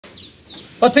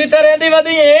पति तेरे दी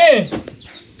वदी है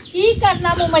की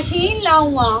करना वो मशीन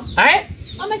लाऊंगा है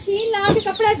मशीन ला के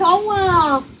कपड़े धोऊंगा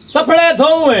कपड़े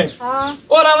धोऊं है हां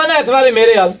और आवन इतवारी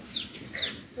मेरे हाल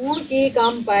हूं की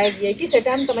काम पाएगी किस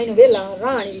टाइम तो मैनू वेला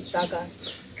राणी दिता कर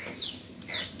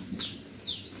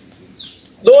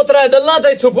दो त्रै गल्लां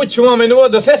ते इथों पुछूं मैनू वो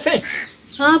दसे से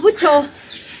हां पूछो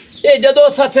ये जदों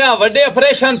सथया वड्डे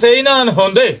ऑपरेशन थे इनान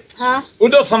होंदे हां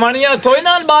उदो समानियां तो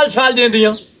इनान बाल छाल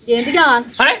जेंदियां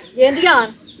हैं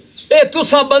ए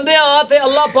तुसा बंदे आते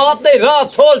अल्लाह पाक दे राह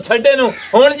थोल छड्डे नु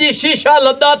हुन जी शीशा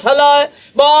लद्दा थला है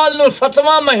बाल नु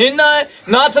 7वां महीना है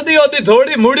नाथ दी ओदी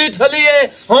थोड़ी मुड़ी थली है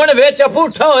हुन विच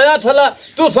पुठा होया थला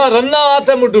तुसा रन्ना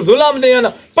आते मुडू जुलम दे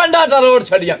ना पंडा दा रोड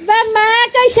छड़िया वे मैं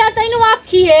कैसा तैनू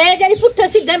आखी है जेडी पुठे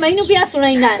सीधे मैनू पिया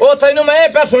सुनाईना ओ तैनू मैं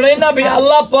पे सुनाईना भी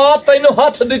अल्लाह पाक तैनू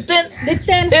हाथ दिते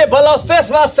ए भला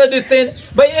उस वास्ते दिते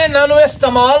भाई इना नु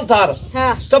इस्तेमाल थार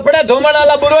हां कपड़े धोमण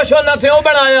वाला बुरोश ना थे ओ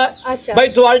बनाया भाई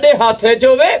तुहाडे हाथे च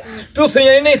होवे तुसी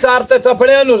इनी तार ते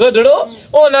कपड़ियां नु रगड़ो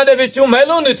ओना दे विचों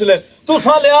मैलू निकले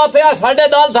तुसा लिया ते आ साडे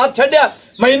दाल धात छड्या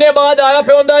महीने बाद आया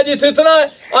पे हुंदा जी इतना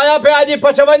आया पे जी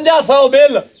 5500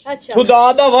 बिल खुदा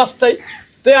दा वास्ते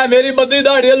ते आ मेरी बद्दी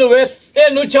दाड़ी लुवे ए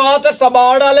नु चाह ते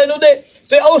तबाड़ वाले नु दे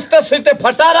ते उस ते सिते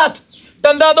फटा रात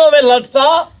टंदा दो वे लटता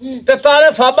ते तारे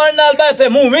साबण नाल बैठे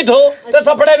मुंह भी धो ते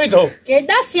कपड़े भी धो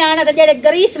केडा सियाणा ते जेड़े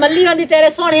गरीस मल्ली होंदी तेरे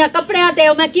सोहणिया कपड़ियां ते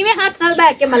मैं किवें हाथ नाल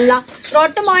बैठ के मल्ला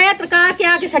रोट मोया तरका के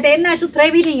आके सटेना सुथरे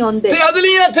भी नहीं होंदे ते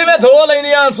अदलियां थे मैं धो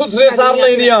लेनियां सुथरे सार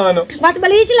लेनियां मत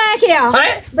बलीच ला के आ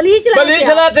बलीच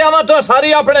ला ते आवा तो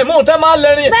सारी अपने मुंह ते मार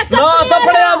लेनी ना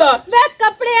कपड़ियां दा वे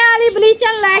कपड़ियां वाली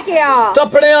बलीचन ला के आ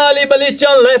कपड़ियां वाली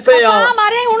बलीचन लेते आ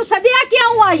हमारे हुन सदिया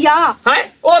क्यों आया है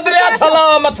ओदरिया थला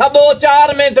मथा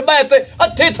 2-4 मिनट बैठे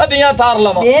अच्छी थदियां तार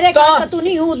लवा मेरे का तू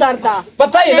नहीं उधरदा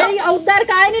पता ही ना तेरी उधर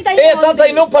काहे नहीं तैनू ए तो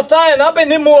तैनू पता है ना भी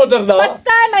निम्मू उधरदा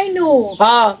पता है मैनू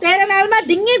हां तेरे नाल मैं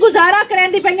दिंगी गुजारा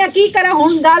करंदी पईया की करा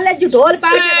हुन गाले जु ढोल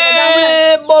पा के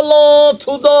बजाऊं बोलो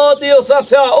खुदा दियो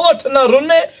साथिया उठ ना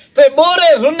रुने ते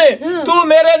बोरे रुने तू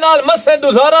मेरे नाल मसे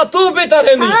गुजारा तू भी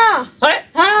तरे नहीं हैं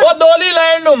ओ डोली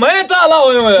लैंड नु मैं ताला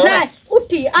होयो है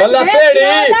उठी बला तेड़ी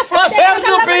ओ सिर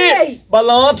नु पीड़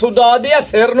बला खुदा दिया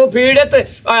सिर नु पीड़ ते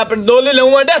अपन डोली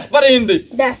लऊं डेस्परीन दी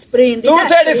तू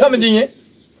तेड़ी समझी है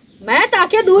मैं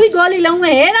ताके दूई गोली लऊं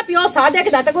है ना पियो सादे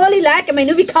के दत गोली ला के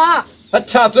मैनू भी खा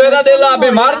अच्छा तेरा दिल आबे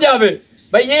मार जावे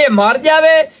भाई ये मार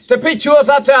जावे ते पिछू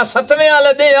साथे 7वें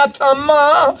वाले दे हथ अम्मा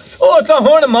ओ तो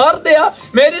हुन मार दिया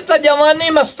मेरी तो जवानी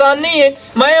मस्तानी है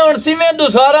मैं हुन सिवें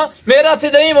दुसारा मेरा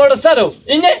से नहीं मोड़ सरो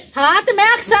इने हां ते मैं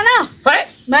अक्सा ना है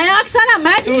मैं अक्सा ना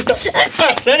मैं तू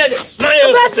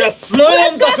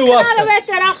मैं तू वे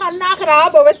तेरा खाना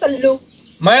खराब होवे तल्लू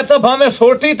मैं तो भावे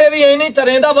सोटी ते भी नहीं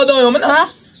तरेंदा बदो ना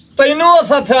तैनू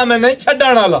साथा मैं नहीं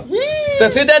छड्डण वाला ते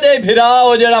सीधे दे फिरा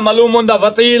ओ जेड़ा मालूम हुंदा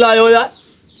वतील आयो या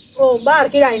ओ बाहर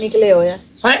किराई निकले होया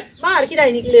हैं बाहर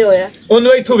किराई निकले होया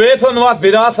ओनु इथु वे थोनु आ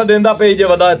विरास देंदा पे जे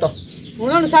वदा तो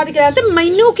उन्होंने शादी कराया ते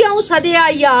मैनू क्यों सदे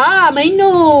आया मैनू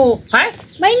हैं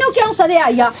मैनू क्यों सदे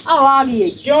आया आ गई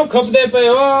क्यों खपदे पे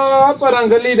ओ पर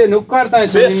अंगली दे नुक्कर ता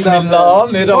जिंदा अल्लाह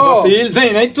मेरा वकील थे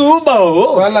नहीं तू बाओ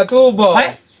वाला तू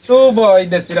बो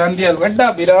इधर सिरांदी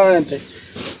वड्डा बिरान ते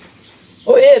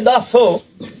ओ ए दसो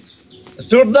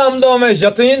टुटदम दो में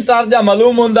यकीन तारजा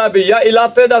मालूम हुंदा भी या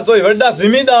इलाके दा कोई वड्डा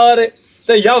जिम्मेदार है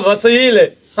ते या वकील है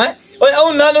हैं ओए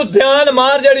उन्हां नु ध्यान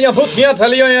मार जड़ियां भुखियां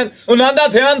थलियां हैं उन्हां दा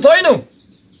ध्यान थोई नु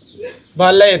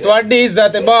बाले तवाडी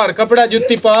इज्जत है बाहर कपड़ा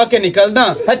जुत्ती पा के निकलदा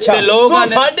अच्छा ते लोग तू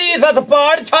साडी इज्जत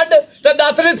पाड़ छड ते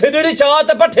दातरी थिदड़ी चाह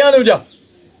ते पठियां नु जा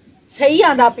सही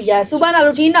आंदा पिया सुबह नाल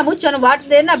उठी ना मुचन वाट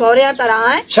दे ना भौरिया तरह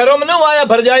है शर्म न आया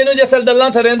भरजाई नु जैसे दल्ला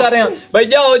थरेंदा रहा भाई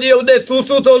जाओ जी उदे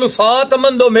तू तोलू साथ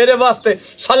मंदो मेरे वास्ते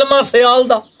सलमा सियाल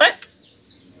दा है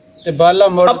ते बाला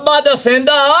मोड़ अब्बा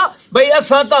दसेंदा भाई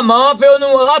असा ता मां प्यो नु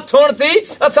हथ होणती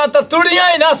असा ता तुड़ियां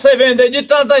ही नासे वेंदे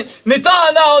जितना ताई निता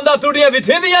ना होंदा तुड़ियां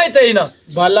विथिंदियां ही ते ना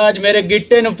बाला आज मेरे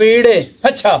गिट्टे नु पीड़ है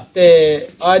अच्छा ते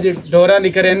आज ढोरा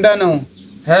दी करेंदा नु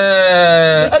है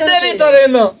अदे भी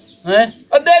तरेंदा हैं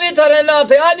अदे भी तरेना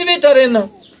थे आज भी तरेना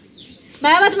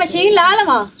मैं मत मशीन ला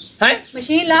लवा हैं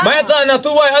मशीन ला मैं तो ना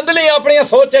तू अंदली अपनी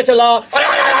सोचे चला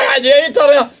जे ही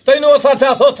तरह तैनू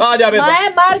साथा सोच आ जावे मैं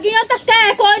मर गई तो कह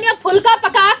कोई नहीं फुलका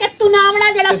पका के तू नावना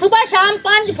जेड़ा सुबह शाम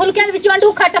 5 फुलके दे विचों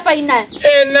अंडू खट पैना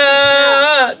ए ना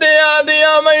दिया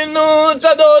दिया मैनू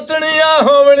तदोतणियां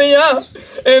होवणियां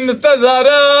इंतजार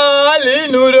अली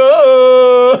नूरो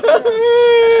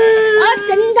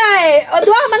चंगा है और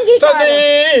दुआ मंगी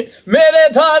तदी मेरे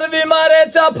धार भी मारे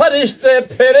चा फरिश्ते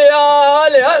फिर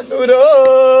आलिया नूरो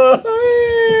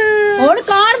हुन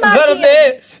कौन बाकी दे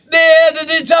देद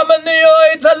दी चमनी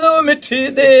होई थल्लू मिठी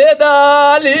दे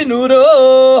दाली नूरो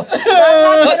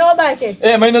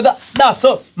ए मैनू दस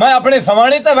मैं अपनी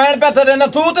सवाणी ते वैन पे तेरे ना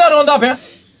तू ते रोंदा पिया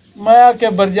मैं आके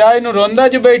बरजाई नु रोंदा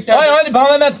ज बैठा ओए ओए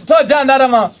भावे मैं तो जांदा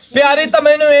रवां प्यारी तो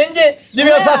मैनू इंज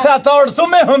जिवें सच्चा तोड़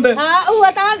सुमे हुंदे हां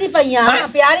ओ तां दी पईया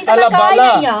प्यारी तो काई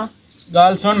नहीं आ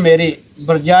गाल सुन मेरी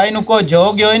बरजाई नु को जो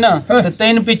गयो ना ते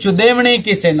तैन पिछू देवणी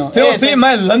किसे नो ते उठी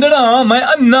मैं लंदड़ा मैं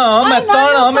अन्ना मैं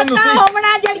ताना मैनू सी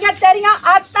होवना जड़ियां तेरियां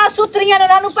आदतां सुथरियां ने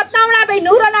नानू पता होना बई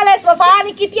नूरा नाल इस वफा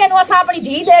नहीं कीती नु असा अपनी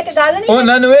धी दे के गल नहीं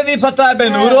ओना नु ए भी पता है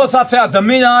बई नूरो साथे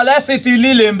दम्मी नाल ऐसी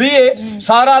तीली लेंदी है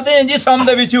सारा दिन जी सम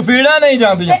दे विच पीड़ा नहीं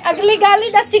जांदी ते अगली गल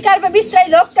ही दसी कर बे बिस्तरे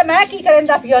लोक के मैं की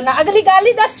करंदा पियो ना अगली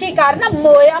गल ही दसी कर ना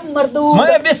मोया मर्दू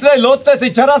मैं बिस्तरे लोते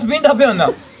ते चरस पींदा पियो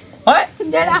ना हाय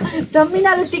जेड़ा दम्मी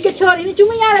नाल उठी के छोरी नी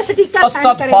चुमी वाला सटीका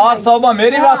साइन करे पार तौबा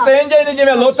मेरी वास्ते इंज नहीं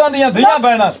जिवें लोटां दियां धियां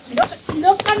बहना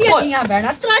लोकां दियां धियां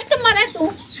बहना ट्रस्ट मरे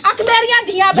तू अख मेरियां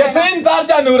धियां बहना यकीन कर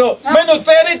जा नूरो मैनू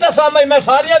तेरी तो समझ मैं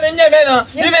सारियां नहीं वेना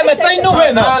जिवें मैं तैनू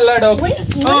वेना ना लड़ो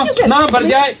ना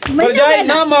बरजाई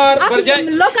ना मार बरजाई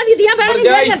लोकां दी धियां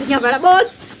बहना मेरियां धियां बहना बोल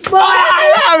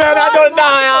मेरा डोडा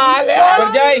आया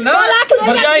बरजाई ना मार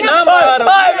बरजाई ना मार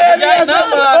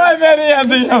ओए मेरी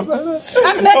धियां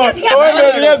ओए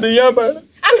मेरी धियां बहन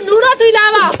अब नूरो तू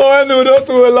इलावा ओए नूरो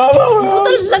तू इलावा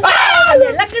तू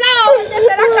लगड़ा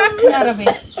तेरा काठ ना रवे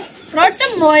फ्रंट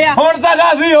मोया हुन ता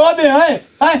राजी हो दे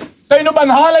है तैनू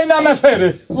बना लेना मैं फिर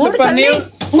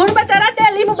हुन मैं तेरा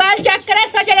डेली मोबाइल चेक करे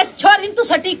सा जेड़े छोरी तू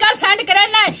स्टिकर सेंड करे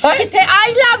ना किथे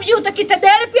आई लव यू ते किथे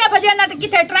 1.5 रुपया बजे ना ते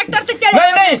किथे ट्रैक्टर ते चढ़े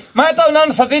नहीं मैं तो उन्हां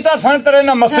स्टिकर सेंड करे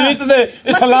ना मस्जिद दे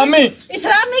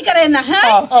इस्लामी करे ना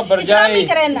हां इस्लामी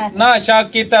करे ना शक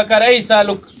कीता कर ऐ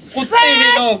सालू कुत्ते भी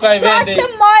नो काई वेंदे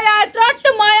ट्रट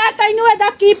माया तैनू एदा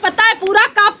की पता है पूरा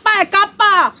कापा है कापा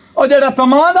ओ जेड़ा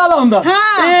कमांड वाला हुंदा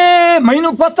ए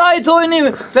मैनू पता ही तो नहीं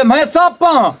ते मैं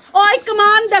चापा ओ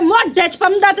कमान दे मोढे च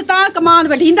पंदा ते ता कमान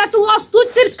वढींदा तू उस तू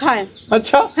तिरखा है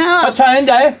अच्छा अच्छा इंज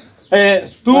आए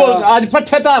तू आज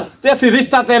पट्ठे तार ते असि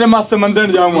रिश्ता तेरे मास्ते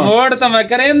मंदन जाऊंगा होड़ तो मैं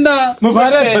करेंदा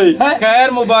मुबारक सही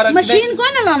खैर मुबारक मशीन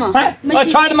को ना लावा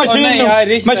अच्छा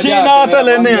मशीन आ तो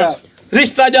लेने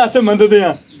रिश्ता जाते मंददे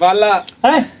हैं वाला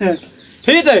है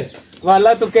ठीक है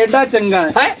वाला तू केडा चंगा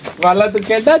है वाला तू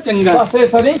केडा चंगा पासे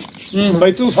सरी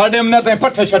भाई तू साडे हमने ते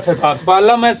पट्ठे छठे था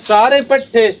वाला मैं सारे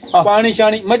पट्ठे पानी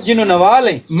शानी मज्जी नु नवा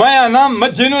ले मैं ना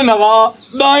मज्जी नु नवा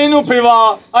दाई नु पिवा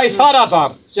आई सारा तार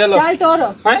चलो चल तोर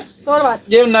है तोर बात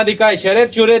जे उना दी काय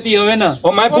शरीयत चुरेती होवे ना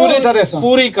ओ मैं पूरी तरह से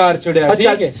पूरी कार चुड़या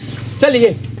ठीक है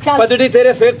चलिए पगड़ी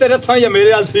तेरे सिर ते रथा या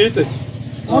मेरे हाल ठीक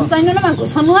ਹੁਣ ਤੈਨੂੰ ਨਾ ਮੈਂ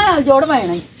ਗੁਸਨੂ ਨਾਲ ਜੋੜਵਾ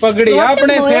ਆਣਾ ਪਗੜੀ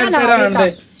ਆਪਣੇ ਸਿਰ ਤੇ ਰਹਿਣ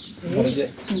ਦੇ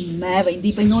ਮੈਂ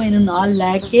ਵੈਂਦੀ ਪਈਓ ਇਹਨੂੰ ਨਾਲ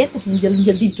ਲੈ ਕੇ ਤੇ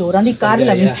ਜਲਦੀ ਚੋਰਾਂ ਦੀ ਕਾਰ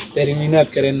ਲਵੀ ਤੇਰੀ ਮਿਹਨਤ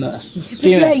ਕਰੇ ਨਾ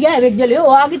ਯਾ ਵੇਖ ਜਲਿਓ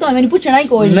ਆ ਗਈ ਤਾਂ ਮੈਨੂੰ ਪੁੱਛਣਾ ਹੀ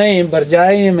ਕੋਈ ਨਹੀਂ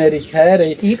ਬਰਜਾਈ ਮੇਰੀ ਖੈਰ ਹੈ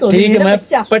ਠੀਕ ਹੈ ਮੈਂ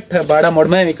ਪੱਠਾ ਬਾੜਾ ਮੋੜ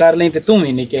ਮੈਂ ਵੀ ਕਰ ਲਈ ਤੇ ਤੂੰ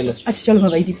ਵੀ ਨਿਕਲ ਅੱਛਾ ਚਲ ਮੈਂ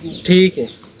ਵੈਂਦੀ ਠੀਕ ਹੈ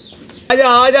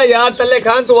आजा यार तल्ले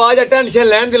खान तू आजा टेंशन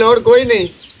लेने की लोड़ कोई नहीं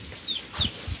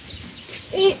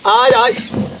आज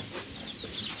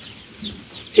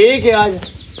ठीक है आज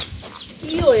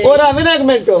और आवे ना एक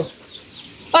मिनट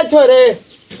अच्छा रे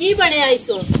की बने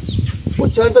आइसो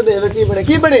पूछो तो दे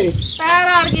की बने पैर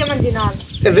आड़ के मंजी नाल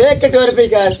वे कटोर पे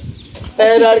कर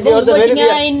पैर आड़ के और तो मेरे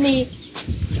दिया इन्नी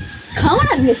खावण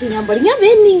वाली मशीनां बड़ियां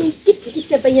वेनी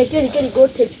किथे पई है केड़ी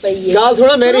गोठे च पई है गाल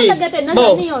सुनो मेरी लगा ते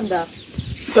नजर नहीं आंदा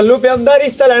तल्लू पे अंदर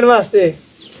रिश्ता लेने वास्ते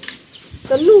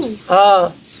तल्लू हां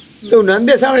तू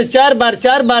नंदे सामने चार बार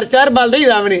नहीं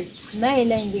रावणे नहीं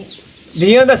लेंगे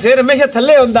धियां दा सिर हमेशा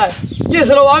थल्ले हुंदा है जिस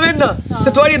लो आवे ना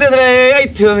ते थोड़ी नजर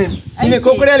इथे होवे जिवें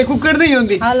कोकड़े वाली कुकड़ नहीं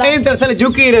हुंदी एं तर थल्ले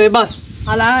झुकी रहे बस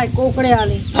हला कोकड़े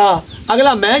वाली हां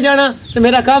अगला मैं जाना ते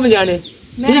मेरा काम जाने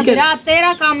ठीक है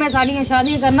तेरा काम है साड़ियां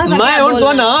शादियां करना मैं हुन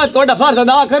तो ना तोड़ा फर्ज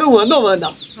अदा करूं दोवां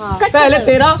दा पहले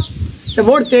तेरा ते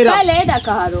मोड़ तेरा पहले एदा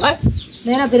कहा दो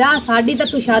मेरा बिरा साडी तो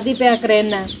तू शादी पे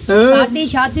करना साडी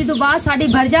शादी तो बाद साडी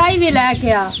भरजाई भी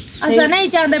लेके आ असा नहीं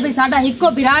चाहते भी साडा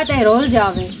हिक्को बिरा ते रोल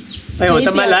जावे ओ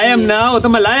तो मैं लाया ना ओ तो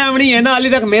मैं लाया आवणी है ना अली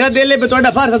तक मेरा दिल पे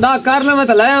तोड़ा फर्ज अदा कर लवा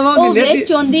तो लाया आवांगी नेती ओ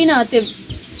चोंदी ना ते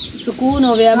सुकून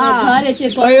होवे मैं घरे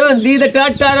च को ओए दी ते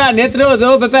टाटारा नेत्रो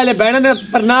दो पहले बहन ने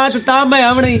परनात ता मैं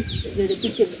आवणी जेडे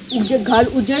पीछे उजे घर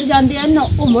उजड़ जांदे हैं ना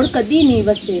ओ मुड़ कदी नहीं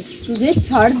बसे तुझे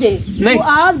छोड़ दे तू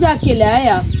आप जाके ले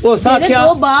आया ओ सा क्या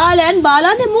दो बाल हैं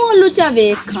बालां दे मुंह लुचा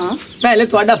वेखां पहले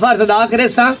तोड़ा फर्ज अदा करे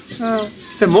सा हां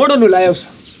ते मोड़ नु लाया उस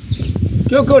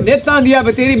क्योंकि नेता दिया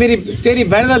पे तेरी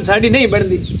बहन नाल साडी नहीं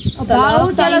बनदी तलाक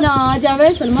ता ना आ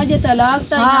जावे सलमा जे तलाक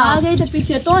ता आ गई ते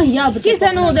पीछे तो हिया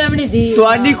किसे नु देवणी दी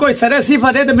तोड़ी कोई सरस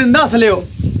सिफत है ते मैं दस लियो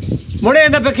मुड़े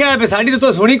ना पखिया पे साडी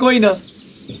तो सुनी कोई ना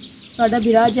साडा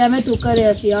बिरा जामे तू करे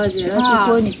असी आ जे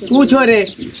कोई नहीं पूछो रे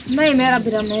नहीं मेरा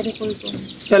बिरा मेरे कोई तो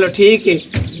चलो ठीक है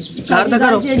चार दा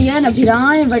करो जेड़ी है ना बिरा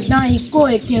है वड्डा इको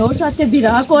एक है और साथे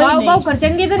बिरा कोई नहीं बाऊ कर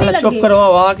चंगी तो नहीं लगी चुप करो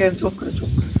आ के चुप करो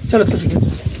चलो तुसी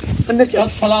अंदर चल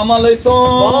अस्सलाम वालेकुम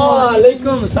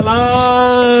वालेकुम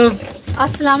सलाम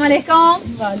अस्सलाम वालेकुम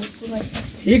वालेकुम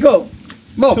ठीक हो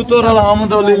शुक्र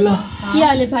अल्हम्दुलिल्लाह की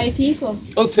हाल है भाई ठीक हो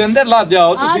ਉੱਥੇ ਅੰਦਰ ਲਾ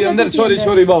ਜਾਓ ਤੁਸੀਂ ਅੰਦਰ ਛੋਰੀ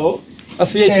ਛੋਰੀ ਬਾਹੋ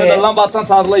ਅਸੀਂ ਇੱਥੇ ਗੱਲਾਂ ਬਾਤਾਂ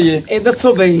ਸਾਥ ਲਈਏ ਇਹ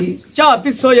ਦੱਸੋ ਬਈ ਚਾਹ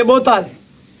ਪੀਸੋ ਜਾਂ ਬੋਤਲ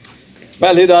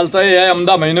ਪਹਿਲੀ ਗੱਲ ਤਾਂ ਇਹ ਹੈ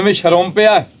ਅਮਦਾ ਮੈਨੂੰ ਵੀ ਸ਼ਰਮ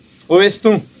ਪਿਆ ਉਹ ਇਸ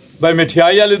ਤੂੰ ਬਈ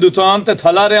ਮਠਿਆਈ ਵਾਲੀ ਦੁਕਾਨ ਤੇ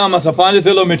ਥਲਾ ਰਿਆ ਮੈਂ 5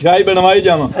 ਕਿਲੋ ਮਠਿਆਈ ਬਣਵਾਈ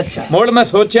ਜਾਵਾਂ ਮੋੜ ਮੈਂ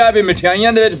ਸੋਚਿਆ ਵੀ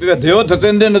ਮਠਿਆਈਆਂ ਦੇ ਵਿੱਚ ਦਿਓ ਤੇ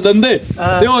 3 ਦਿਨ ਦੰਦੇ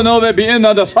ਤੇ ਉਹ ਨਾ ਹੋਵੇ ਵੀ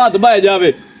ਇਹਨਾਂ ਦਾ ਸਾਥ ਬਹਿ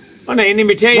ਜਾਵੇ ਉਹ ਨਹੀਂ ਨਹੀਂ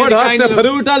ਮਠਿਆਈ ਮੋੜ ਹੱਥ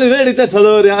ਫਰੂਟ ਵਾਲੀ ਰੇੜੀ ਤੇ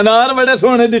ਥਲੋ ਰਿਆ ਅਨਾਰ ਬੜੇ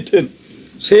ਸੋਹਣੇ ਦਿੱਠੇ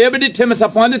सेब डिठे मैं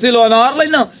 5 किलो अनार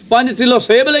लेना 5 किलो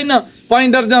सेब लेना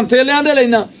 5 दर्जन तेलियां दे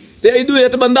लेना ते इदू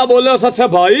एक बंदा बोले अच्छा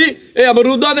भाई ए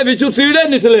अमरूदा दे विचों सीड़े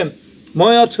निकले मैं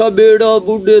अच्छा बेड़ा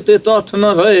बुड्ढे ते तथ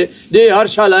न रहे जे हर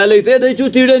शा लै लई ते दे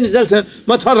चू सीड़े निकलते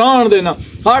मैं था राण देना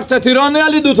हाट ते तिराने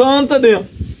वाली दुकान ते दे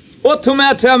ओथों मैं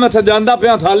थे मैं था जांदा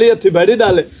पिया थाली हथी बैठी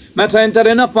डाले मैं था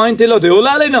इंतर ना 5 किलो देओ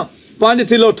ला लेना 5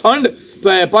 किलो ठंड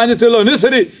 5 किलो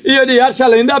निसरी ये जी हर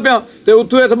शा लेंदा पिया ते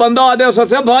उतों एक बंदा आ दे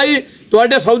सच्चा भाई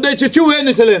ਤੁਹਾਡੇ ਸੌਦੇ ਚ ਚੂਹੇ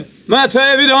ਨਿਕਲੇ ਮੈਂ ਇੱਥੇ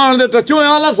ਵੀ ਰਾਣ ਦੇ ਤੇ ਚੂਹਿਆਂ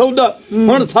ਵਾਲਾ ਸੌਦਾ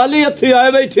ਹੁਣ ਥਾਲੀ ਹੱਥੀ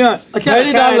ਆਏ ਬੈਠਿਆ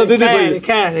ਜਿਹੜੀ ਗੱਲ ਲੱਦੀ ਪਈ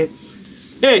ਖੈਰ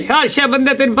ਇਹ ਹਰ ਸ਼ੇ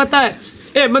ਬੰਦੇ ਤੈਨੂੰ ਪਤਾ ਹੈ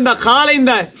ਇਹ ਬੰਦਾ ਖਾ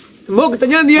ਲੈਂਦਾ ਹੈ ਮੁਕਤ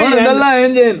ਜਾਂਦੀ ਹੈ ਹੁਣ ਗੱਲਾਂ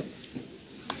ਇੰਜਨ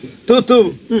ਤੂੰ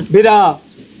ਬਿਰਾ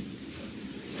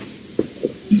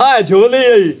ਆ ਝੋਲੀ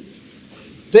ਆਈ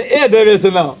ਤੇ ਇਹ ਦੇ ਵਿੱਚ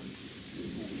ਨਾ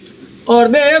और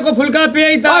दे को फुलका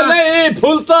पियाई ता नहीं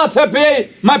फुलता थे पियाई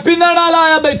मैं पिनड़ वाला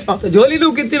आया बैठा तो झोली तू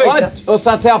कितनी बैठा ओ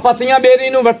साथे पत्तियां बेरी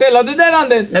नु वट्टे लगदे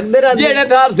रहंदे जेड़े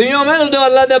धार दियो मैं उदे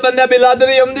अल्लाह दे बंदे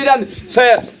बिलादरी उमदी रहंदी से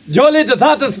झोली ते था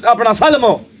अपना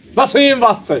सलमो वसीम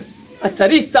वास्ते अच्छा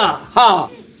रिश्ता हां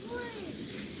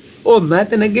ओ मैं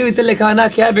ते नगे भी ते लिखाना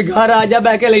क्या भी घर आ जा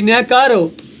बैके लेने करो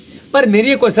पर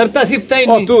मेरी कोई शर्ता सिफता ही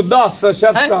नहीं ओ तू 10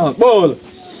 शर्तां बोल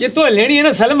ये तो लेनी है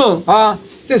ना सलमो हां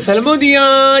ते सलमो दियां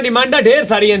डिमांडा ढेर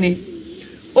सारियां नी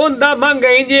ओंदा मंग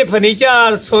इंजे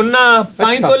फर्नीचर सोना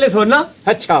 5 तोले सोना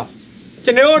अच्छा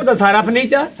चनेड़ दा सारा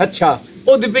फर्नीचर अच्छा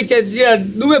ओदे पीछे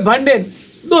दुए भांडे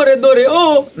दोरे दोरे ओ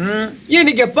ये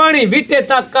नहीं के पानी विटे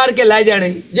तक करके ला जाने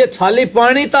जे थाली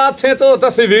पानी ता थे तो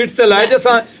तसी वीट ते लाए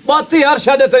जसा बाती हर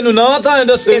शादे तैनू ना था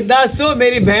दस 10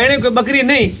 मेरी बहन कोई बकरी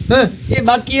नहीं ये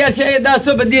बाकी हर शे 10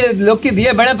 बदी लोकी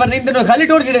दिए बड़े पर नहीं तो खाली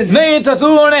टोड़ छड़े नहीं तो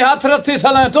तू ओने हाथ रथी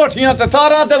सला टोठियां ते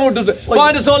तारा ते मुट ते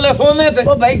 5 तोले सोने ते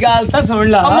ओ भाई गाल ता सुन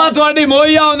ला अम्मा तोडी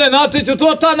मोईया ओने नाती च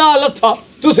तोता ना लथा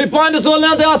तुसी 5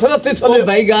 तोलियां ते हाथ रथी थले ओ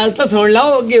भाई गाल ता सुन ला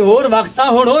अगे और वक्त आ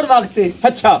हुन और वक्त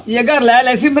अच्छा ये घर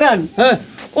ले सिमरन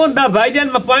ओंदा भाईजान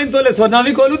मैं 5 तोले सोना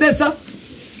भी कोलू देसा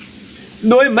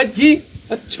दोए मच्छी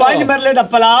 5 मरले दा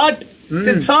प्लाट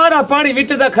ते सारा पानी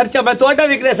विट दा खर्चा मैं तोड़ा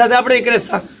भी करेसा ते अपने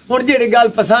करेसा हुन जेड़ी गाल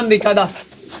पसंद दी कदा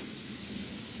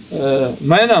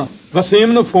मैं ना वसीम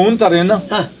नु फोन करे ना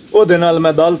ओदे नाल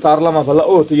मैं दाल तार लवा भला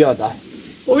ओ ती याद आ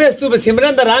ओवे तू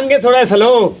सिमरन दा रंग है थोड़ा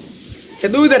सलो के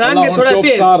दूध रंग है थोड़ा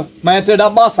तेज मैं ते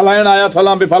डब्बा सलाइन आया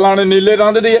थला भी फलाने नीले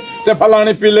रंग दी ते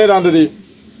फलाने पीले रंग दी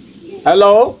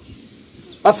हेलो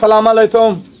अस्सलाम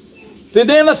वालेकुम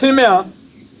तिदे वसीमिया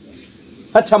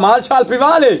अच्छा माल शाल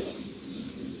पिवा ले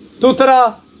तू तेरा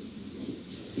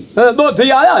दोधी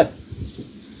आया है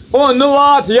ओ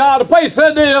नुआत यार पैसे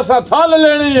दे असा थल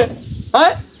लेनी है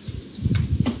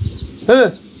हैं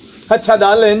अच्छा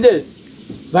डाल लेंगे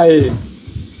भाई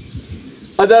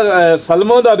अगर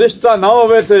सलमो दा रिश्ता ना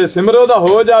होवे ते सिमरो दा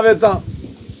हो जावे ता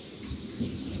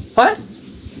हैं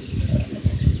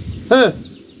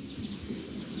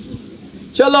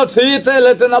चलो ठीक है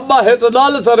लेकिन अब्बा है तो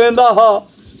दाल तो रेंदा हा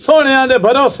सोनिया दे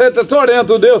भरोसे ते थोड़ियां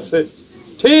तू दे उसे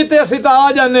ठीक है असी तो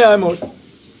आ जाने आए मोट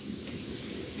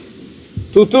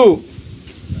तू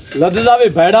लददा भी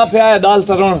भैड़ा पिया है दाल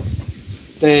तरण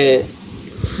ते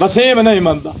वसीम नहीं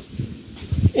मनदा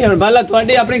ये हुन भला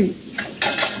तुहाडी अपनी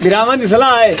बिरावां दी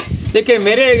सलाह है देखे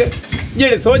मेरे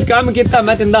जेड़े सोच काम कीता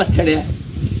मैं तेन दस छड़िया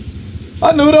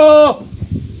आ नूरो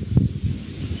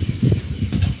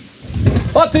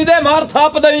ओ सीधे मार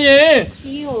थाप दई है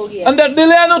की हो गया अंदर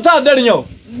दिलियां नु था दड़ियो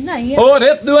नहीं ओ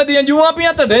रेत दुआ दी जुआं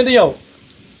पिया ते ढेंदियो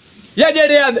या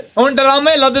जेड़े हुन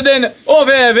ड्रामे लददे ने ओ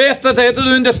वे वेस्त ते तू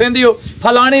इंदे सेंदियो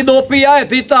फलानी दो पी आए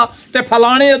थीता ते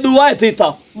फलानी दू आए थीता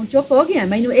हुन चुप हो गया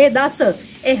मैनू ए दस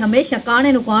ए हमेशा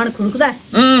काने नु कान खुड़कदा है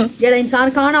जेड़ा इंसान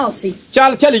काना होसी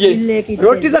चल चलिए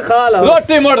रोटी तो खा ला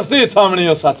रोटी मुड़ती सामने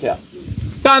ओ साथिया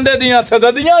टांडे दियां थे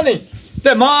ददियां नहीं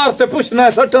ते मार ते पुछना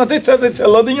सट्टां तिथे तिथे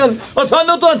लदियां और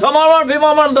सानू तो थमावण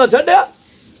भिमावण दा छड्या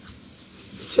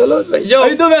चलो यो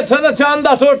इदो बैठा ना चांद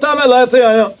दा टोटा में लाते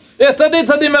आया ए तदी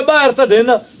तदी मैं बाहर तो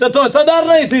देना तो तदार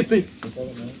नहीं थी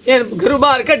ये घरू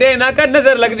बाहर कढे ना कर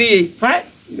नजर लगदी है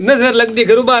नजर लगदी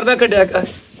घरू बाहर ना कढया कर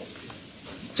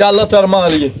चल तरमा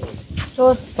लिए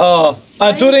हां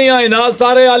आ तुरे आई नाल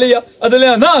तारे वाली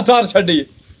अदले ना तार छड़ी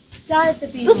चाय ते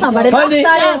पी तू बड़े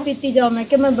चाय पीती जाओ मैं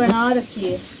कि मैं बना रखी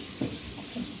है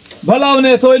भला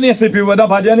उन्हें तो नहीं से पी वदा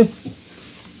भाजा नहीं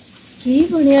की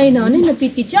बनया ही ना ने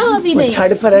पीती चाह भी नहीं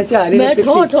छड़ पर है चाह मैं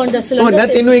ठोठ ठोठ दस लग ना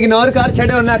तेनु इग्नोर कर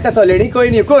छड़े और ना का तो लेनी कोई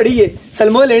नहीं घोड़ी है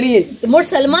सलमो लेनी है तो मोर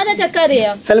सलमा दा चक्कर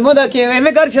है सलमो दा के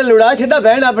एवें कर छल उड़ा छड़ा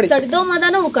बहन अपनी सड़ दो मादा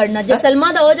ना वो करना जे सलमा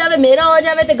दा हो जावे मेरा हो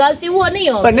जावे ते गलती वो नहीं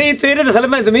हो पर नहीं तेरे तो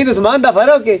सलमा जमीन उस्मान दा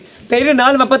फर्क है तेरे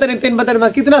नाल मैं पता नहीं तीन पता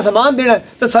मैं कितना सामान देना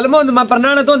तो सलमो मैं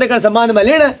परनाना तो देकर सामान मैं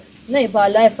लेना नहीं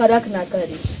बाला फर्क ना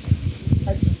करी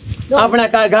अपना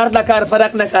का घर दा कर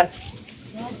फर्क ना कर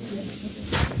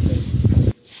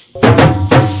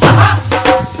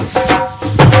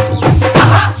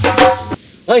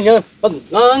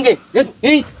Pangange,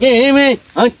 ये में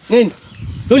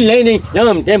तू ले नहीं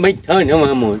नाम ते बैठा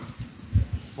नवा मोर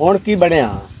और की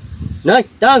बनया ना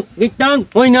टांग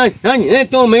कोई ना ये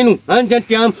तो मेनू हां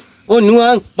सत्याम ओ नुआ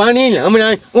पानी हमना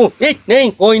ओ एक नहीं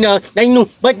कोई ना तैनू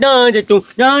बता दे तू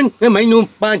जान मेनू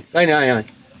पान करना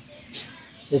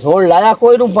ये छोड़ लाया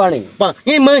कोई नु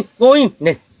पानी मैं कोई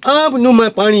नहीं आप नु मैं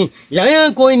पानी लाया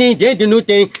कोई नहीं दे दिनु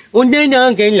ते उन्हें ना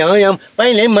के लाया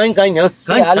पहले मैं कहना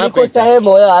खाली को चाहे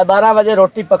मोया 12 बजे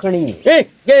रोटी पकनी है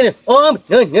ए आप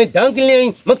ने ढंग ले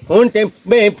मखोन ते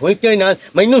बे फुल के ना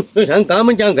मैनू तू संग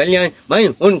काम जा गलिया मैं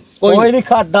उन कोई नहीं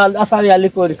खाता असारी वाली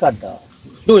कोई नहीं खाता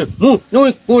तू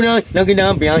मुंह पूरा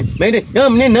लगना बयान मेरे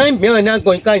हमने नहीं बयान ना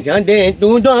कोई का जा दे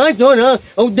तू तो आ छोरा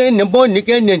उदे न बोल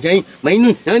निकलने चाहिए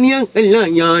मैनू तानिया कल्ला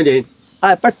याद है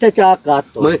आ पट्टे चा का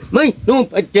तो मैं तू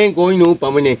पट्टे कोई नु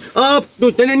पवने आप तू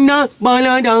तन्ना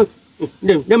बाला दा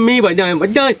दम्मी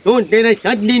बजा तो तेरे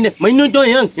शादी ने मैनू तो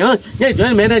यहां क्या ये जो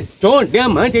मेरा छोड़ दे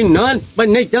माते नाल पर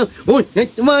नहीं चा वो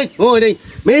नटवा छोड़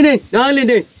मेरे नाल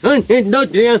दे हां ये दो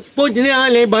तेरे पोजने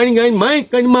आले बन गए मैं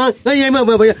करमा ये मैं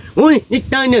वो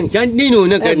इतना न शादी नु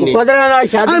न करनी मुकद्दर ना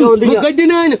शादी होती है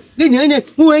मुकद्दर के ने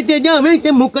वो ते जावे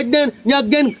ते मुकद्दर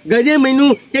जागन गजे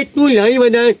मैनू ते तू लाई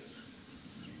बना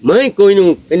मैं कोई नु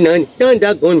ना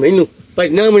ता कौन मैनू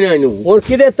परनामना नु और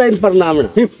किदे तैन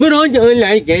परनामना फिर ओ जो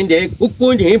लाई कहंदे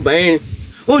कुकू दी बहन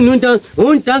ओनु ता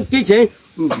हुन तक किसे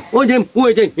ओ जे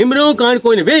पुए हिमरो कान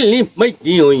कोई वेली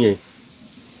बैठी होई है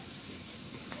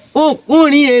ओ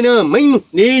कोणी है ना मैनू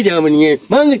ले जावनी है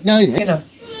मांगता है ना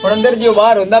और अंदर जो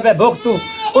बाहर होंदा पे भुख तू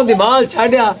ओंदी माल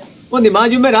छाड़या ओंदी मां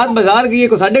जो मैं रात बाजार गई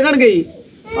को साडे कण गई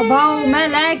ओ भाऊ मैं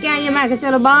लेके आई मैं के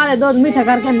चलो बाहर दूध मीठा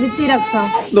करके दित्ती रखसा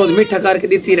दूध मीठा करके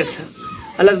दित्ती रखसा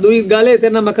अलग दुई गाले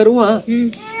तेरे ना मैं करूँ हाँ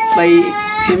भाई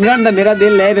सिमरन दा मेरा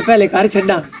दिल है पहले घर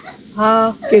छड़ा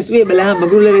हाँ कि सुए बला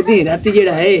बगुले वेदी राती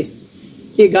जेड़ा है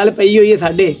ये गल पई होई है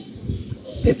साडे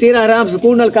ते तेरा आराम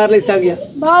सुकून नाल कर ले गया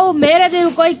भाऊ मेरे दिल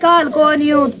कोई काल को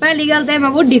नहीं हो पहली गल ते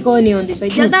मैं बुढ़ी को नहीं होंदी भाई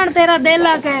जदन तेरा दिल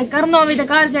आ के करनो भी ते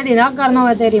कर चढ़ी ना करनो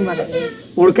है तेरी मर्जी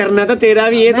हुन करना तो तेरा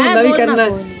भी है तो भी करना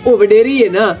ओ वडेरी है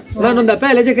ना रानों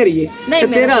पहले जे करिए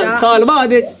तेरा साल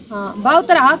बाद हां भाऊ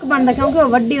तेरा हक बनदा क्योंकि वो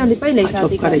वड्डी होंदी पहले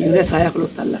शादी करे यूने साया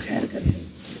खलोता अल्लाह खैर करे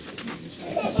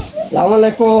अस्सलाम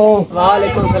वालेकुम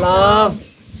वालेकुम सलाम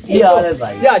की हाल है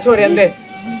भाई या छोरे अंदर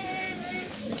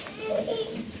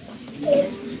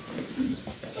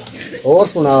और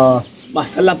सुना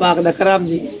बस अल्लाह पाक दा करम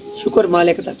जी शुक्र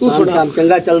मालिक दा तू सुना काम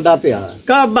चंगा चलदा पिया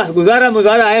का बस गुजारा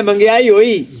मुजारा है मंगयाई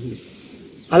होई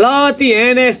हालात ही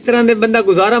है ने इस तरह दे बंदा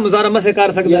गुजारा मुजारा मसे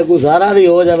कर सकदा या गुजारा भी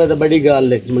हो जावे तो बड़ी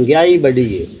गल है मंगयाई बड़ी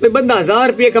है कोई बंदा 1000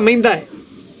 रुपए कमाइंदा है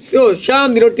यो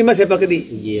शाम दी रोटी मसे पकदी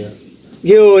जी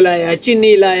घिओ लाया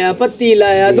चीनी लाया पत्ती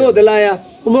लाया दूध लाया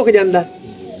वो मुक जांदा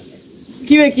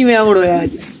किवें किवें आवण होया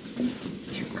आज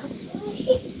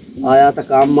आया तो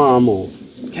काम आम हो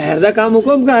खैर दा काम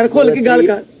हुकम घर खोल के गल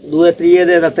कर दूए त्रिये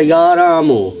दे तैयार आम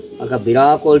हो अगर बिरा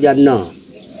कोल जाना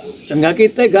चंगा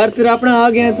कीता घर तेरा अपना आ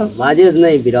गया था वाजिद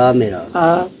नहीं बिरा मेरा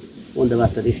हां उनदे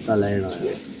वास्ते रिश्ता लेना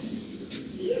है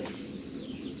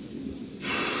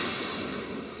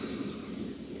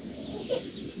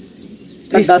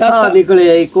रिश्ता निकले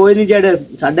कोई नहीं जेड़े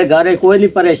साडे घरे कोई नहीं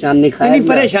परेशानी खाए नहीं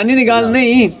परेशानी दी गल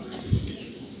नहीं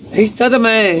रिश्ता तो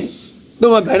मैं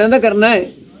दोवां भैणां दा करना है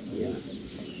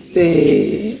ते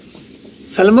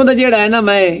सलमो दा जेड़ा है ना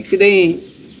मैं किदे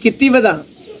कित्ती वदा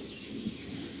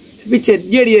पिछे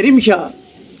जेड़ी रिमशा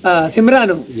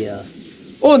सिमरान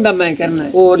ओंदा मैं करना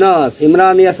है ओ ना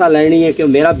सिमरान ने ऐसा लेनी है कि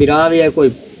मेरा बिरा भी है कोई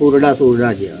पूरड़ा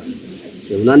सूरड़ा जिया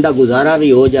ते उन्हां दा गुजारा भी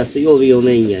हो जासी ओ भी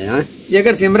ओवें ही है हां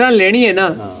जेकर सिमरान लेनी है ना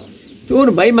तो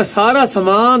भाई मैं सारा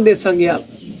सामान दे संगया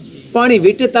पानी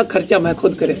विट तक खर्चा मैं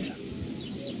खुद करे सा।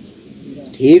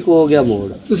 ठीक हो गया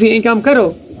मोड़। तुसी यही काम करो,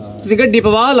 तुसी गड्डी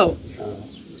पवा लो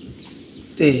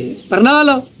ते परना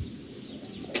लो।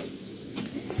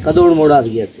 कदों मोड़ आ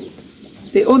गया सी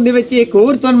ते उनदे विच एक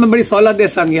होर तुहानू मैं बड़ी सहूलत दे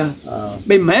संगया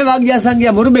भाई मैं वग जा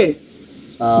संगया मुरबे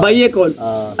भाई कोल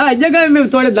आ जगह में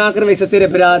थोड़े दां करवे से तेरे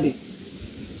भरा दे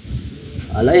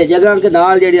अला ये जगह के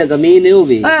नाल जेड़ी जमीन है वो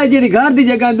भी आ जेड़ी घर दी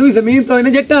जगह दूई जमीन तो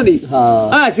इने जट्टां दी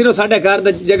हां सिरो साडे घर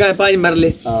दा जगह 5 मरले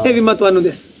ए भी मैं तुहानू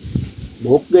दे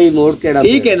भूख गई मोड़ केड़ा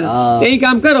ठीक है ना। यही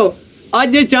काम करो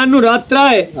आज ये चांद नु रात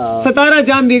है 17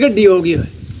 चांद दी गड्डी होगी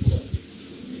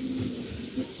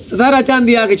 17 चांद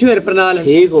दी आके छुएर प्रणाल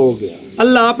ठीक हो गया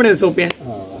अल्लाह अपने सौंपे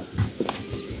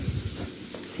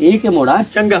ठीक है मोड़ा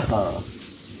चंगा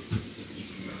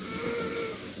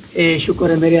ए शुक्र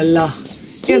है मेरे अल्लाह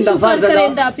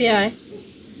करेंदा पिया है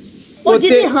ओ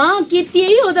जिदी हां कीती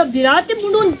है ओदा विराट ते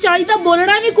मुंडू चाहिदा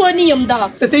बोलना भी कोई नहीं आंदा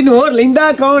ते तैनू और लिंदा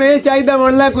कौन है चाहिदा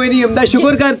बोलना कोई नहीं आंदा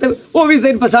शुक्र कर ते ओ भी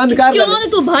तैन पसंद कर ले क्यों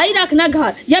तू भाई रखना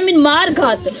घर या मिन मार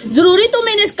घात जरूरी तो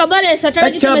मैंने इस कबर है सटड़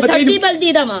जिस में सट्टी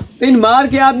बल्दी दमा तैन मार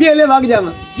के आप भी एले भाग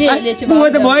जावा जेले च वो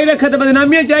तो भाई रखा तो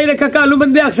बदनामी चाहिए रखा कालू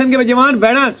बंदे अक्सन के जवान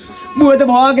बैणा मुंह तो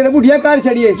भाग के बुढ़िया कर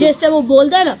छड़िए जिस टाइम वो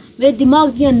बोलदा ना वे दिमाग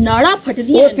दी नाड़ा फट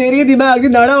दी ओ तेरी दिमाग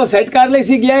दी नाड़ा वो सेट कर ले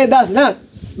सी गया है दस ना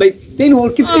भाई तीन और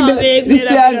कितनी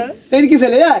रिश्तेदार तीन किसे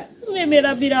ले आए वे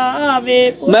मेरा बिरा आवे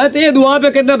मैं ते ये दुआ पे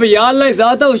करना भाई या अल्लाह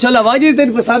ज़ात इंशाल्लाह वाजिद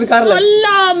तेरी पसंद कर ले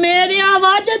अल्लाह मेरे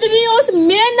वाजिद भी उस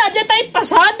में नजे ताई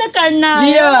पसंद करना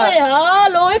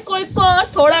हाल ओए कोई को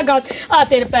थोड़ा गात आ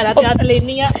तेरे पैरा ते हाथ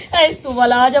लेनी है इस तू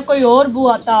वाला जा कोई और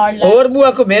बुआ ताड़ ले और बुआ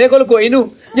को मेरे कोल कोई नु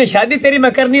ये शादी तेरी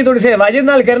मैं करनी है थोड़ी से वाजिद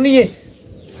नाल करनी है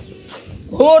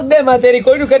और दे मैं तेरी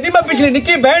कोई नु करनी मैं पिछली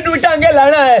निक्की बहन नु टांगे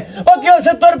लाना है ओ क्यों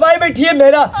 70 पाई बैठी है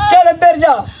मेरा चल अंदर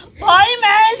जा भाई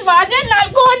मैं इस वाजिद नाल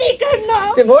को नहीं करना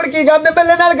ते मोड़ की गम में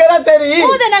पहले नाल करा तेरी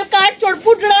ओदे नाल काट छोड़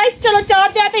पुटड़ा चलो चार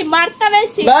जाते मारता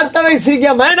वैसी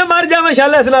गया मैं ना मर जा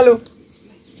माशाल्लाह इस नालू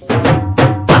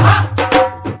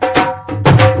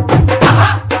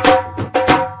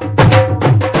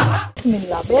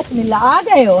बिस्मिल्लाह आ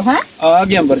गए हो हैं आ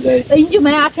गया बर जाए इंज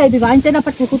मैं आखे दीवान ते ना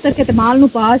पट्टे कुतर के ते माल नु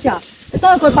पाशा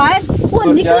तो कोई पाए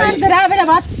वो निकल अंदर आ मेरा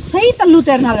बात सही तल्लू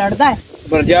तेरे नाल लड़दा है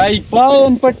बरजाई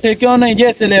पावन पट्टे क्यों नहीं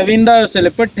जैसे ले विंदा उसले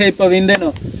पट्टे पविंदे नो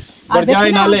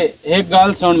बरजाई नाले एक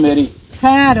गाल सुन मेरी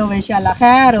खैर होवे इंशाल्लाह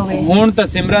खैर होवे हुन तो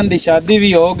सिमरन दी शादी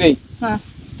भी हो गई हां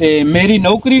ते मेरी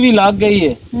नौकरी भी लग गई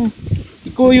है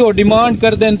कोई और डिमांड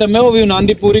कर देन तो मैं वो भी उनां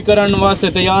दी पूरी करन वास्ते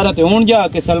तैयार है ते हुन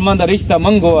जाके सलमा दा रिश्ता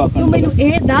मंगो आ तू मेनू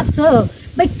ए दस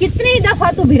भाई कितनी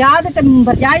दफा तू भिरा दे ते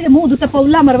बरजाई दे मुंह ते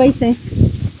पौला मरवाई से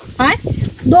हैं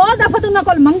 2 दफा तू ना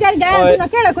कोल मंगर गया तू ना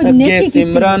केड़ा कोई नेकी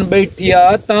सिमरन बैठिया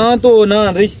ता तो ना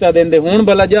रिश्ता देंदे हुन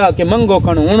भला जाके मंगो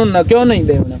खण हुन ना क्यों नहीं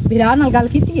देवना भिरा नाल गल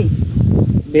कीती है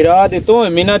भिरा दे तो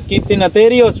मिन्नत कीती ना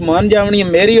तेरी उस मान जावनी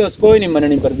मेरी उस कोई नहीं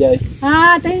मननी पर जाए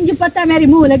हां तैਨੂੰ जो पता मेरी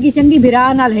मुंह लगी चंगी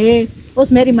भिरा नाल है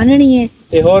उस मेरी मननी है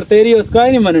ते और तेरी उस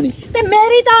काई नहीं मननी ते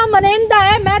मेरी तो मनेंदा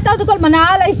है मैं तो ओदे कोल मना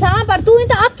लई सा पर तू ही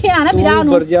तो आखे ना भिरा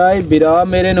नु पर जाए भिरा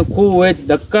मेरे नु खूह विच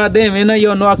धक्का देवे ना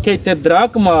यो नु आखे ते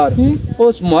द्राक मार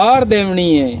उस मार देवनी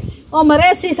है ओ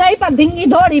मरे सी सही पर धिंगी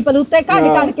धोड़ी पलूते काट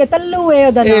काट के तल्लू है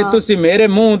ओदा ए तुसी मेरे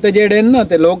मुंह ते जेड़े ना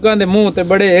ते लोकां दे मुंह ते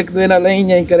बड़े एक दिन नाल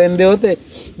इंज ही करंदे हो ते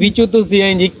विचू तुसी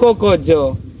इंज इको कोजो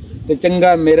ते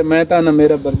चंगा मेरे मैं ता ना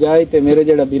मेरा बरजाई ते मेरे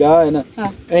जेड़ा भिरा है ना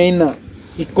ऐ ना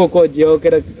इको को जो के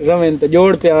रवें ते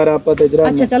जोड़ प्यार आपा ते जरा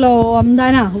अच्छा चलो अमदा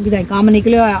ना होगी काम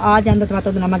निकलियो आ जांदा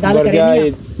तो ना मैं गल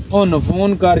करेनी ओन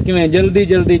फोन कर के जल्दी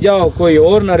जल्दी जाओ कोई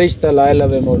और ना रिश्ता लाए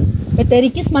लवे मोड़ पे तेरी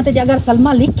किस्मत है अगर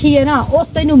सलमा लिखी है ना ओ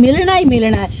तैनू मिलना ही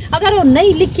मिलना है अगर वो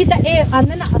नहीं लिखी तो ए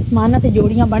आंदे ना आसमाना ते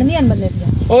जोड़ियां बनदियां बंदे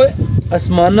दी ओए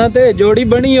आसमाना ते जोड़ी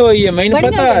बनी हुई है मैंने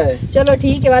पता है चलो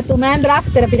ठीक है बात तू मैं अंदर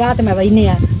रख तेरा बिरात में वही नहीं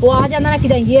है वो आ जांदा ना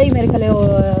कि ये ही मेरे खले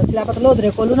सिला पता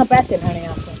लोदरे कोलू ना पैसे लेने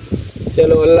आसे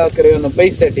चलो अल्लाह करे ना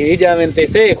पैसे ठीक जावे ते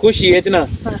से खुशी है ना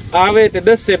आवे ते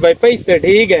दस से भाई पैसे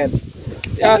ठीक है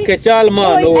आके चाल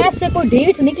मानो ऐसे कोई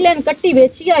ढीठ निकले कट्टी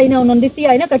बेची आई ना उन्होंने दित्ती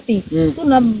आई ना कट्टी तू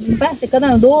ना पैसे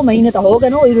कदा 2 महीने तो हो गए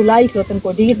ना ओई रुलाई खलोतन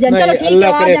को ढीठ जान चलो ठीक है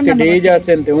अल्लाह करे से ढीठ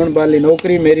जासन ते हुन बाली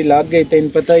नौकरी मेरी लग गई तेन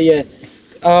पता ही है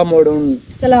आ मोड़न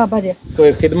चला बाजे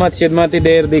कोई खिदमत ही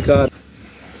देर दी कार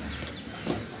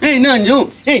ए नानू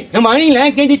ए हमारी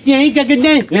लेके दित्ती है क्या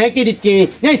करने लेके दित्ती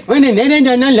नहीं मैंने नेरे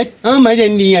जाना लट्टा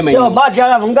मरनी है मैं यो बात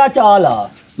जरा मंगा चाला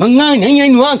मंगा नहीं है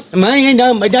नुआ मैं ये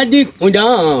नाम बजादी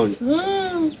खुदान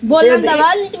बोलना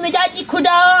दवाल मिजाजी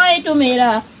खुदा है तू मेरा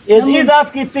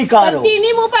इज्जत कितनी कारो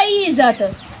तीनी मुंह पाई इज्जत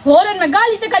होर न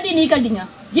गाली तो कदी नहीं कडियां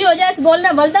जी हो जाए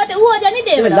बोलना बलदा ते वो हो जा नहीं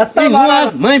देवला लत्ता मारा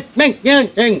मैं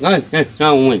क्या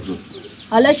आऊं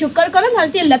अल्लाह शुक्र करो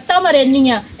हल्ती लत्ता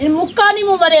मरेंदियां इन मुक्का नहीं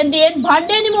मुंह मरेंदी इन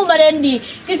भांडे नहीं मुंह मरेंदी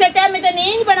किसे टाइम में ते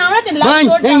नींद बनावना ते लाग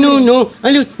छोड़ दे नो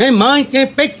अलू ए मां के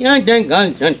पेटियां दे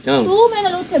गाल संता तू मैंने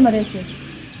लूथे मरे से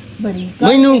बड़ी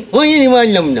मैनू कोई नहीं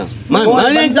मालूम ना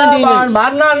मारे का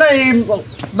मारना नहीं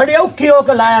बड़ी औखी हो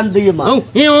के लाया दी मां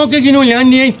ये हो के किनु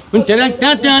लांदी उन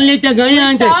ट्रैक्टर ट्राली ते गया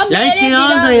अंत लाइट के आ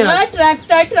गया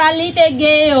ट्रैक्टर ट्राली ते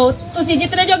गए हो तुसी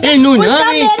जितने जो गए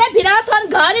मेरे बिना थन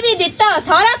घर भी दिता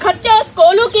सारा खर्चा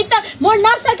स्कूलों कीता मोर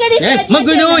ना सकेड़ी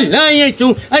मगनो लाए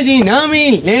तू अजी नामी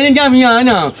लेने जा भी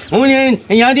आना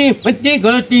उन्हें यादी पत्ती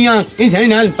गलतियां इसे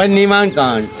नाल पन्नीमान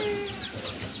कान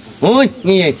हो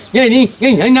नहीं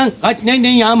ये ना हटने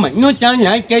नहीं आ मैनू ता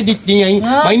लाइट के दित्ती है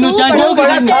मैनू ता जो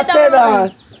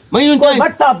मैनू तो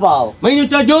मट्टा पाओ मैनू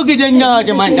तो जो की देना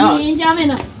जमाना जावे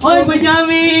ना ओए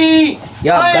बजावी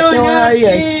यार कते आई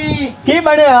है की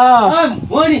बने हम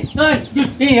ओनी कर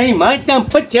जुत्ती है माता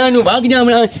पट्टियां नु भाग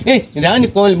जावना ए रान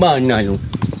कोल बाण ना लू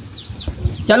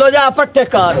चलो जा पट्टे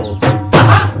कारो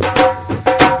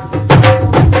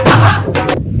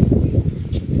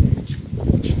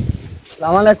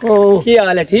अस्सलाम वालेकुम की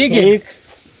हाल है ठीक है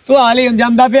तू हाल ही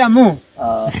जमदा पे हमू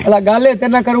अला गाले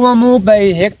तेना करूंगा मुंह भाई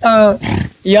एक ता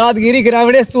यादगिरी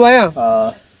करावड़े तू आया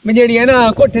मैं जेड़ी है ना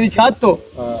कोठे दी छत तो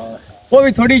वो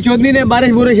भी थोड़ी चोदनी ने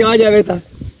बारिश बुरिश आ जावे था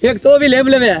एक तो भी लेम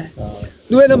लेवे है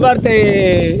दूसरे नंबर ते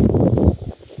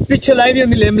पिछे लाई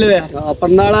भी लेम लेवे है पर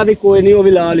नाला भी कोई नहीं वो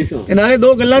भी ला ली सो नाले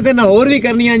दो गल्लां ते ना और भी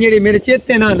करनियां जेड़ी मेरे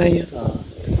चेते ना नहीं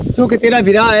क्योंकि तेरा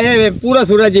भिरा है पूरा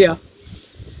सूरज आ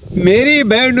मेरी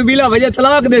बहन नु बिला वजह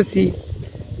तलाक देसी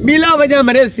बिला वजह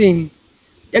मरे सी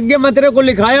अगे मैं तेरे को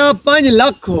लिखाया 5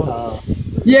 लाख हो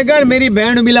ये अगर मेरी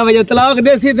बहन नु बिला वजह तलाक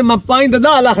देसी तो मैं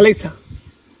 5-10 लाख लेसा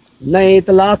नहीं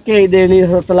तलाक के ही देनी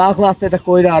तलाक वास्ते तो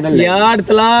कोई राड नहीं यार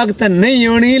तलाक तो नहीं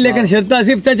होनी लेकिन शर्तां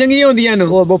सिर्फ चंगी होंदियां न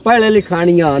वो पहले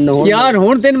लिखानियां न यार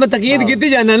हुन तेन मैं तकीद कीती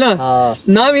जाना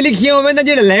ना भी लिखियां होवे ना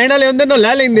जेड़े लैण वाले हुंदे न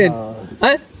ले लेंदे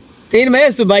हैं तीन मैं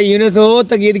भाई यूं तो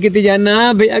तकीद की जाना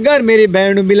भाई अगर मेरी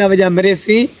बहन नु बिला वजह मरे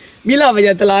सी बिला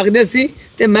वजह तलाक देसी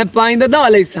ते मैं 5-10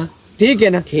 लेसा ठीक है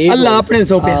ना अल्लाह अपने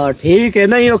सौंपे ठीक है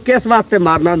नहीं किस वास्ते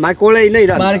मारना मैं कोले ही नहीं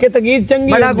रहा मार के तकीद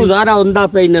चंगी बड़ा गुजारा हुंदा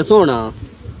पे ने सोना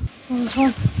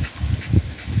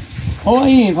हो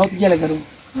ही बहुत क्या करूं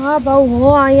हां बाऊ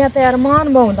हो आया ते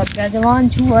अरमान बहु लग गया जवान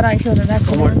छुआ आई छोड़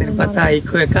रखो मोर तेरे पता है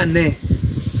कोई काने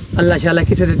अल्लाह शाला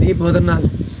किसे दे दीप होदर नाल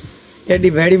एडी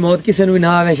भैड़ी मौत किसे नु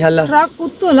ना आवे शाला ट्रक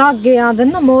कुत्तो लाग गया आदन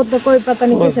ना मौत तो कोई पता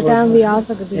नहीं किस टाइम भी आ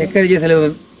सकदी है एक जिसले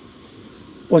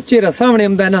ओ चेहरा सामने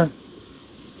आंदा ना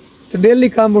ते दिल ही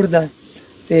काम उठदा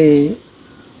ते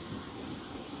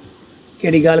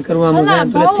केड़ी गाल करूं आ मुझे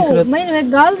तो लत्ती खलो मैंने एक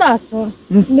गाल दस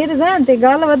मेरे जहन ते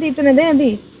गाल वदी इतने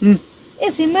देंदी ए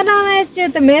सिमरन च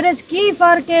ते मेरे च की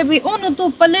फर्क है भी ओनु तू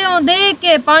पल्लेओ दे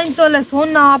के 5 तोले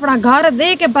सोना अपना घर दे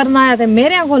के परनाया ते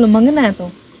मेरे कोल मंगना है तो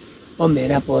ओ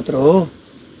मेरा पोतरो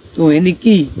तू है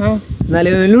निक्की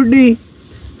नाले लुड्डी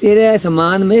तेरे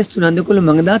समान में सुनंदे कोल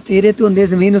मंगदा तेरे तो अंदे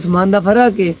जमीन उस्मान दा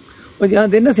फर्क है ओ जहां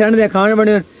दे ना सियाण दे खान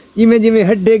बने जिवें जिवें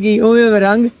हड्डेगी ओवें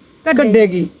रंग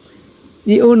कड्डेगी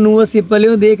जी ओनू असी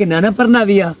पल्लेओ दे के नाना परना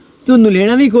भी आ तूनु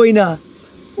लेना भी कोई ना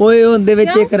ओए ओंदे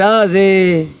विच एक राज है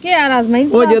के राज मैं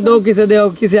ओ जदों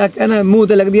किसे आखे ना मुंह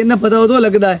ते लगदी है ना पता उदों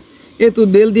लगदा है ए तू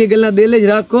दिल दी गल्लां दिल च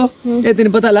रखो ए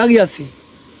तैनूं पता लग जासी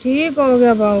ठीक हो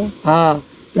गया बाऊ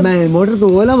हां मैं मोटर तो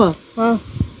बोला वा हां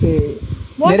ते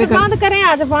मोटर बंद करें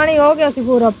आज पानी हो गया सी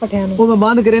पूरा पठिया नु ओ मैं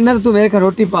बंद करे ना तू मेरे घर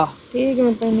रोटी पा ठीक है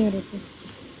मैं पहले रोटी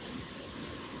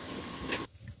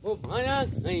वो भाना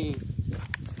नहीं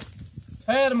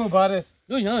खैर मुबारक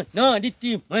तू ना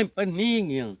दित्ती मैं पन्नी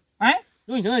गया हैं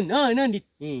तू ना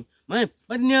दित्ती मैं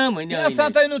पन्निया मन्या असा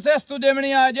तैनू टेस्ट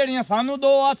देवनी आ जेड़ियां सानू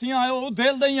दो आथियां आयो ओ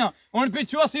देल दईयां हुन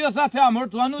पिछू असी असा थया मोड़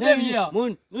थानू देविया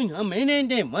मुन तू मैंने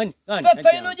दे मन का तो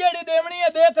तैनू जेड़ी देवनी है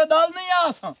दे ते दाल नहीं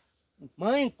आसा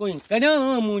मैं कोई कना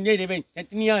मुझे रे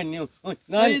चटनिया ने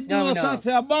गाय जावना असा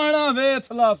थया बाणा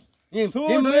वेथला ये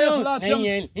सूट वेथला नहीं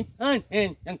है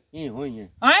चंगी होई है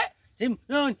हैं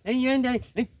सिमरन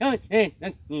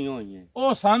नहीं होई है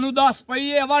ओ सानू दस पई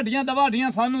है वाडियां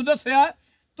दवाडियां सानू दसया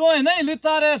तो नहीं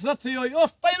लिता रे सथी होई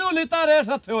उस तैनू लिता रे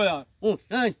सथे होया ओ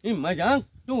मजाक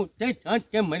तू ते छाट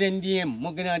के मरेंदी है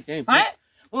मगना ते हैं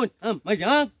ओ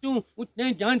मजाक तू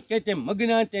उतने जान के ते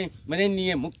मगना ते मरेंदी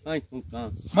है मुक्का मुक्का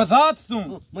मजाक तू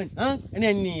मजाक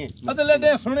नहीं है अदले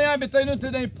दे सुनया भी तैनू ते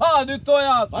नहीं फा दितो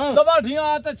यार दवाडियां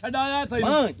ते छडाया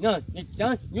तैनू ना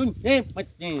इतना यूं ने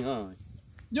पत्ते हां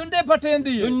जुंडे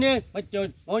पटेंदी जुंडे पत्ते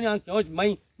होना सोच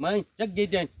मैं मैं जग्गी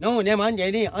दे नो ने मान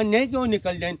जेरी अन्ने क्यों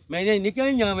निकल देन मैंने निकल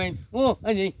जावें ओ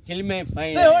अने खिल में पाए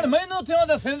ते हुन मैनू थियो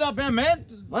ते सेंदा पे मैं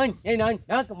मन ए ना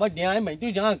नक वड्या मैं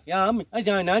तू जा क्या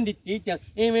अजा ना दित्ती ते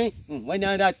एवे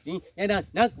वना राती एदा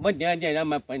नक वड्या जेरा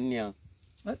मैं पन्या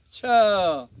अच्छा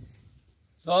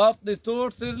साथ दी तोड़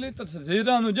सिरली ते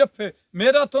जीरा नु जफे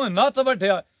मेरा तो नत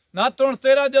वढया नत हुन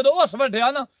तेरा जदों उस वढया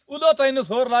ना उदो तैनू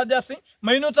सोर ला जासी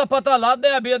मैनू तो पता ला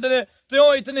दे अभी अदले त्यों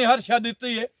इतनी हर्षा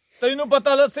दित्ती है तैनू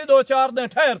पता लसी 2-4 दिन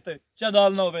ठहरते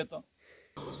चदाल ना होवे तो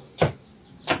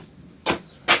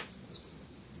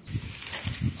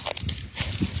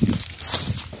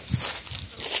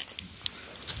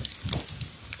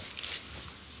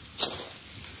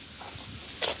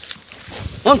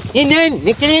इन्हें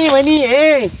निकली बनी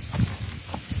है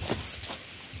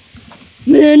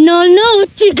मेरे नाल ना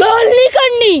उच्ची गाल नहीं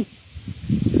करनी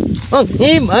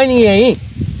ये मानी है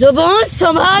जुबान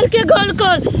संभाल के गल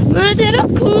कर मैं तेरा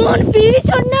खून पी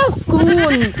छोड़ना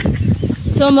खून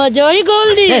समझ आई गोल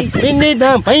दी इन्हें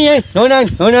दा भाई है सोना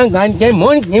सोना गान के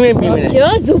मोन में पी मेरा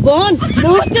क्या जुबान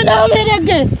नो चलाओ मेरे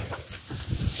आगे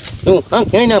तू हाँ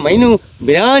कहना मैनू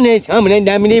बिरा ने सामने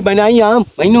डामनी बनाई आम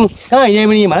मैनू का ये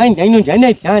मेरी मान तैनू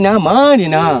जने ना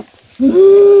मारना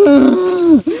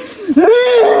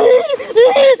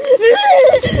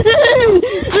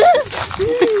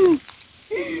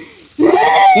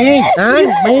ये धान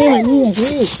मैं मनी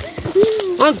है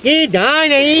ओके धान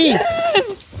नहीं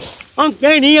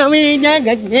ओके नहीं हमें जा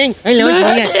गए हेलो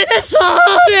तेरे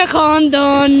सारे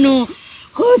खानदान नु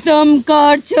खत्म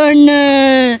कर छोड़ना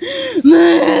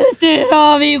मैं तेरा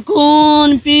भी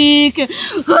खून पी के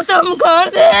खत्म कर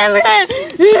दे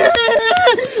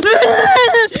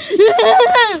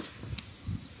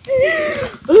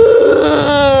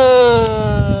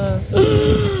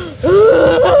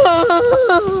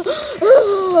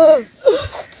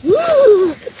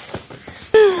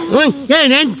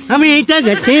हमें इतना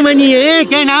घट्टे बनी है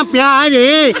क्या ना प्यार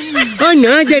है और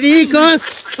ना जरी को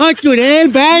और चुड़ैल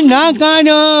बैन ना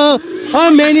कानो और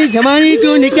मेरी जमानी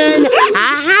तू निकल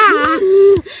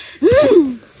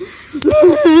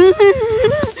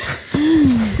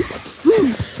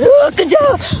रुक जा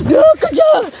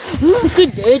रुक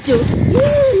दे जो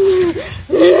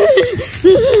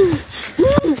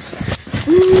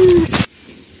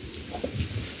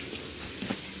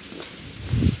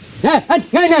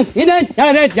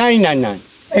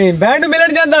बैंड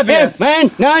मिलन जांदा पे मैं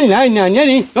ना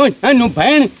नहीं तो ननु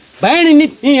भैन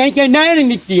नित्ती है के नैन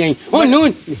नित्ती है ओ नु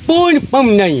पूर्ण पम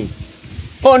नहीं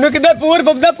ओनु किदे पूर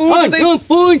बबदा पूर तू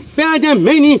पूर्ण प्यादा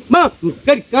मैनी मां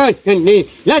कर का ने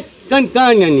लटकन का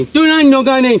नहीं तुना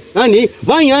नोगा नहीं अनि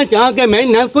वहां जाके मैं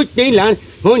ना कुछ नहीं लान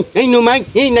हुन नैनु मैं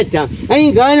ही नचा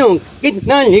आई गानो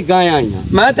कितना लिखाया ना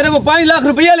मैं तेरे को 5 लाख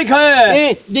रुपया लिखा है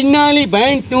ए दिनाली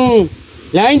बहन तू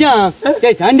लाई जा ते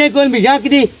ठंडे कोल भी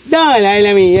जाकदी दा लाई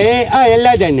लमी ए आ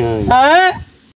अल्लाह दना हां